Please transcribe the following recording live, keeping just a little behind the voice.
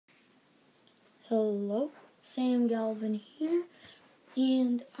Hello, Sam Galvin here,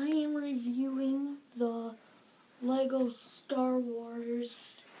 and I am reviewing the LEGO Star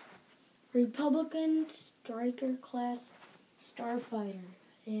Wars Republican Striker Class Starfighter,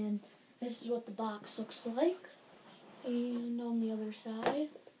 and this is what the box looks like. And on the other side,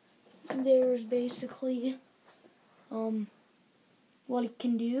 there's basically what it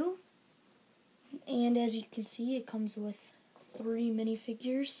can do, and as you can see, it comes with 3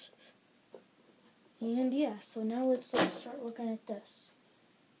 minifigures. And yeah, so now let's start looking at this.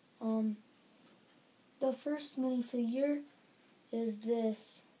 The first minifigure is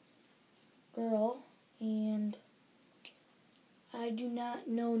this girl, and I do not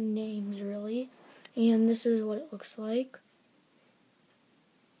know names really, and this is what it looks like.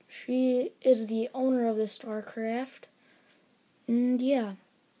 She is the owner of the Starcraft, and yeah,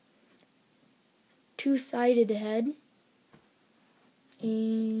 2-sided head,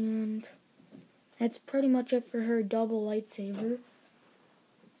 and that's pretty much it for her double lightsaber.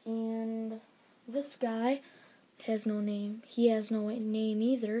 And this guy has no name. He has no name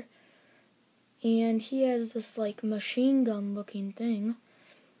either. And he has this like machine gun looking thing.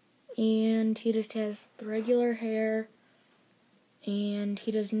 And he just has the regular hair. And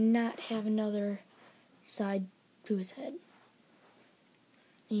he does not have another side to his head.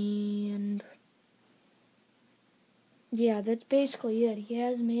 And yeah, that's basically it. He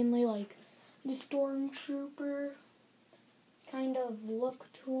has mainly like the stormtrooper kind of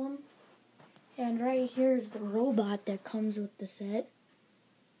look to him. And right here is the robot that comes with the set.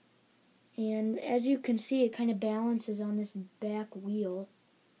 And as you can see, it kind of balances on this back wheel.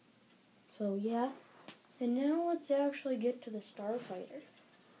 So yeah. And now let's actually get to the Starfighter.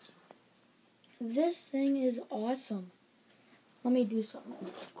 This thing is awesome. Let me do something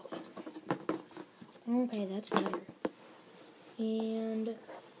real quickly. Okay, that's better. And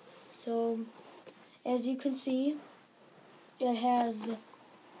so, as you can see, it has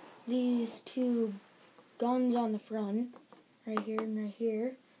these 2 guns on the front, right here and right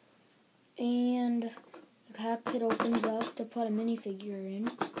here. And the cockpit opens up to put a minifigure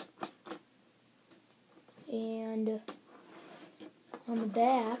in. And on the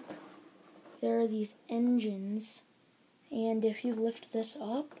back, there are these engines. And if you lift this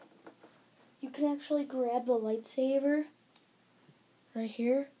up, you can actually grab the lightsaber right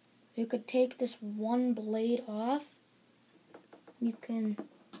here. You could take this one blade off. You can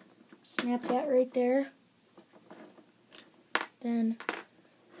snap that right there. Then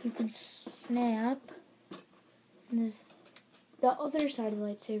you can snap the other side of the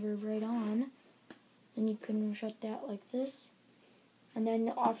lightsaber right on. And you can shut that like this. And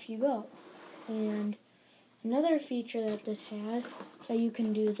then off you go. And another feature that this has is that you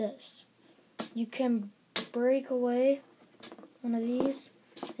can do this. You can break away one of these,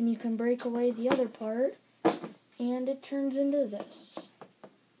 and you can break away the other part, and it turns into this.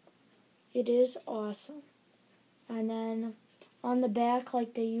 It is awesome. And then on the back,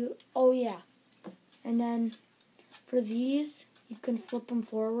 like oh yeah. And then for these, you can flip them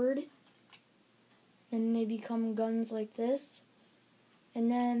forward, and they become guns like this.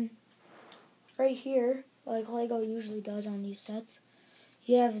 And then right here, like LEGO usually does on these sets,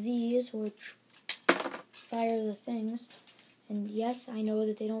 you have these which fire the things. And yes, I know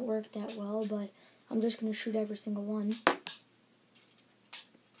that they don't work that well, but I'm just going to shoot every single one.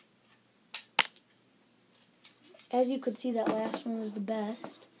 As you could see, that last one was the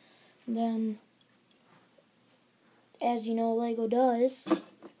best. And then, as you know LEGO does,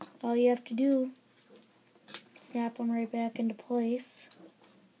 all you have to do is snap them right back into place.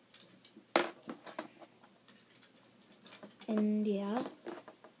 And yeah.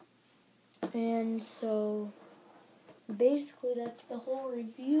 And so basically, that's the whole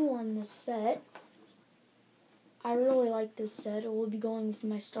review on this set. I really like this set. It will be going to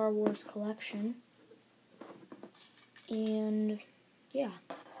my Star Wars collection. And yeah,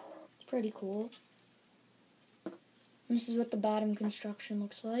 it's pretty cool. This is what the bottom construction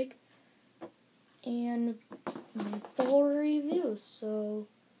looks like. And that's the whole review. So,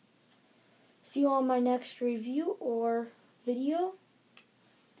 see you on my next review or video.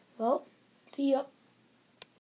 Well, see ya.